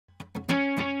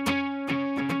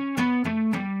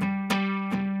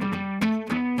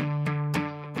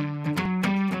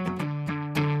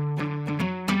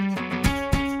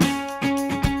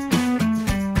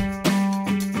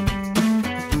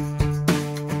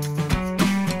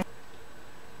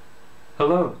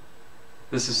Hello,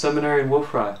 this is Seminarian Will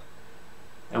Frei,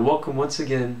 and welcome once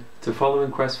again to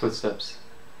Following Christ's Footsteps,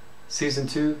 Season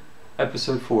 2,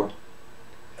 Episode 4.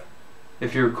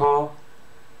 If you recall,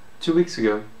 2 weeks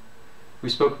ago, we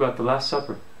spoke about the Last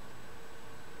Supper.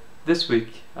 This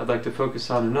week, I'd like to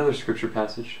focus on another scripture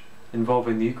passage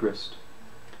involving the Eucharist.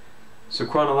 So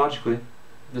chronologically,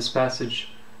 this passage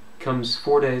comes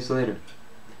 4 days later,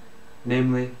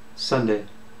 namely Sunday,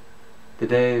 the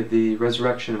day of the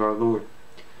resurrection of our Lord.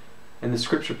 And the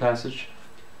scripture passage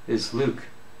is Luke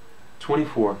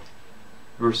 24,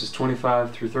 verses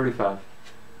 25 through 35,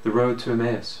 the road to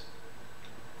Emmaus.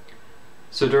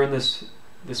 So during this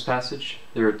passage,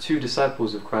 there are two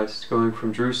disciples of Christ going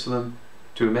from Jerusalem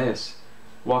to Emmaus,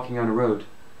 walking on a road.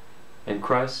 And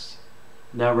Christ,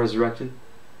 now resurrected,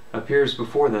 appears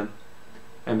before them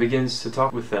and begins to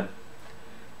talk with them.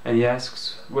 And he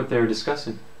asks what they are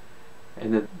discussing.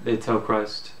 And then they tell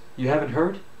Christ, "You haven't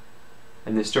heard?"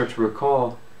 And they start to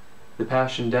recall the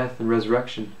passion, death, and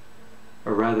resurrection,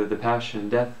 or rather the passion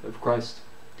and death of Christ,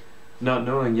 not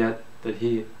knowing yet that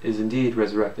he is indeed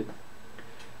resurrected.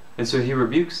 And so he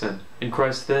rebukes them, and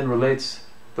Christ then relates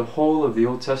the whole of the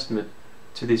Old Testament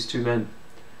to these two men,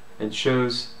 and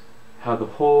shows how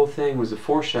the whole thing was a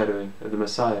foreshadowing of the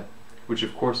Messiah, which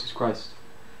of course is Christ.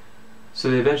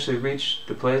 So they eventually reach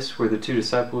the place where the two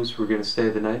disciples were going to stay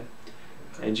the night,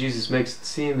 and Jesus makes it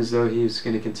seem as though he is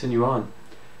going to continue on.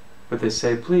 But they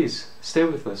say, "Please, stay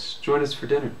with us, join us for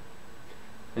dinner."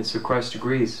 And so Christ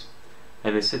agrees,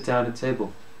 and they sit down at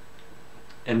table.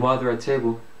 And while they're at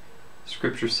table,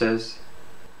 Scripture says,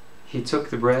 "He took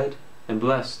the bread and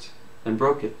blessed and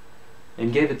broke it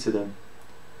and gave it to them.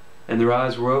 And their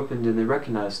eyes were opened and they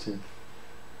recognized him.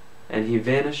 And he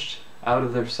vanished out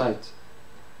of their sight.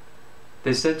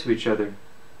 They said to each other,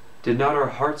 'Did not our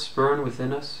hearts burn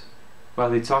within us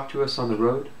while he talked to us on the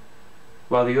road,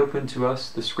 while he opened to us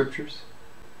the Scriptures?'"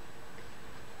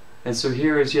 And so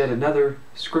here is yet another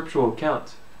scriptural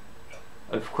account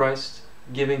of Christ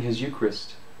giving his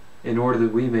Eucharist in order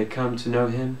that we may come to know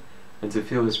him and to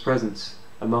feel his presence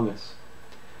among us.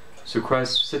 So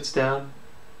Christ sits down,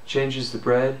 changes the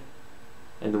bread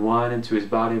and the wine into his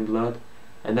body and blood,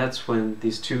 and that's when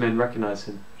these two men recognize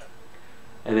him.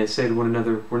 And they say to one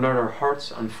another, "Were not our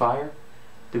hearts on fire?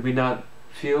 Did we not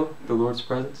feel the Lord's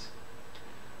presence?"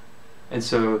 And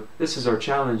so this is our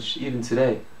challenge even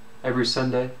today, every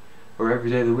Sunday or every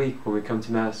day of the week when we come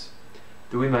to Mass,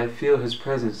 that we might feel his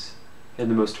presence in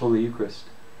the most holy Eucharist,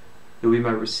 that we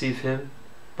might receive him,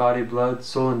 body, blood,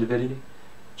 soul, and divinity,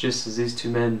 just as these two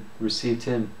men received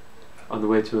him on the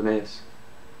way to Emmaus.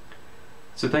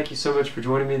 So thank you so much for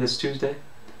joining me this Tuesday.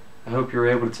 I hope you're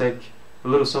able to take a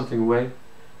little something away,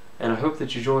 and I hope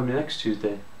that you join me next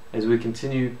Tuesday as we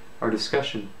continue our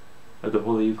discussion of the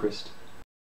Holy Eucharist.